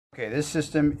Okay, this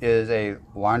system is a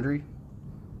laundry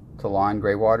to lawn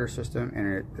gray water system,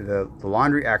 and the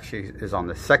laundry actually is on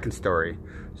the second story.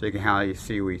 So you can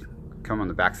see we come on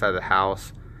the back side of the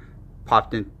house,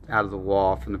 popped in out of the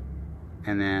wall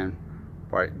and then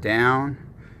brought it down,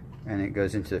 and it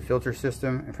goes into the filter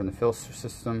system, and from the filter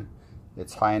system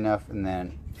it's high enough, and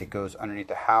then it goes underneath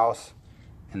the house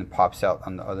and then pops out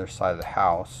on the other side of the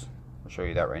house. I'll show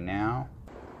you that right now.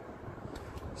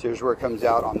 So here's where it comes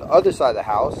out on the other side of the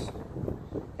house,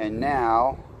 and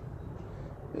now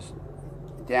just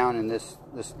down in this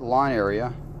lawn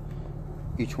area,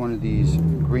 each one of these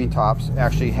green tops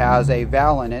actually has a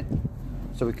valve in it,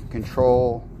 so we can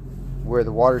control where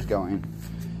the water's going.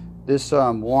 This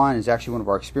lawn is actually one of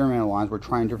our experimental lawns. We're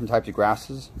trying different types of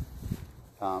grasses,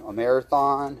 a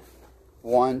marathon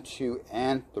 1, 2,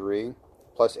 and 3,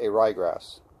 plus a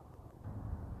ryegrass.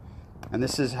 And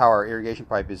this is how our irrigation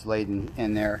pipe is laid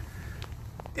in there.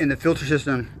 In the filter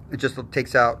system, it just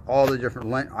takes out all the different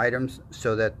lint items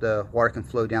so that the water can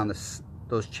flow down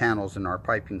those channels in our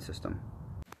piping system.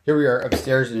 Here we are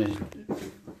upstairs in a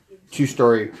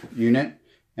 2-story unit,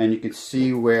 and you can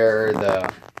see where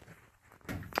the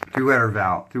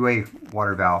three-way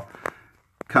water valve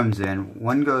comes in.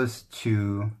 One goes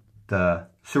to the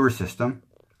sewer system,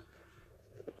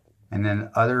 and then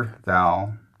the other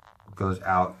valve goes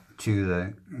out to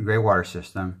the gray water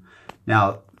system.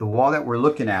 Now, the wall that we're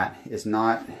looking at is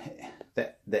not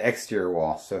the exterior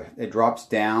wall, so it drops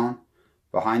down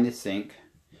behind the sink,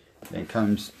 then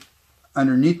comes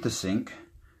underneath the sink,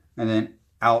 and then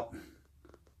out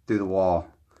through the wall,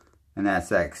 and that's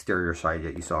that exterior side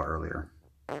that you saw earlier.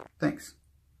 Thanks.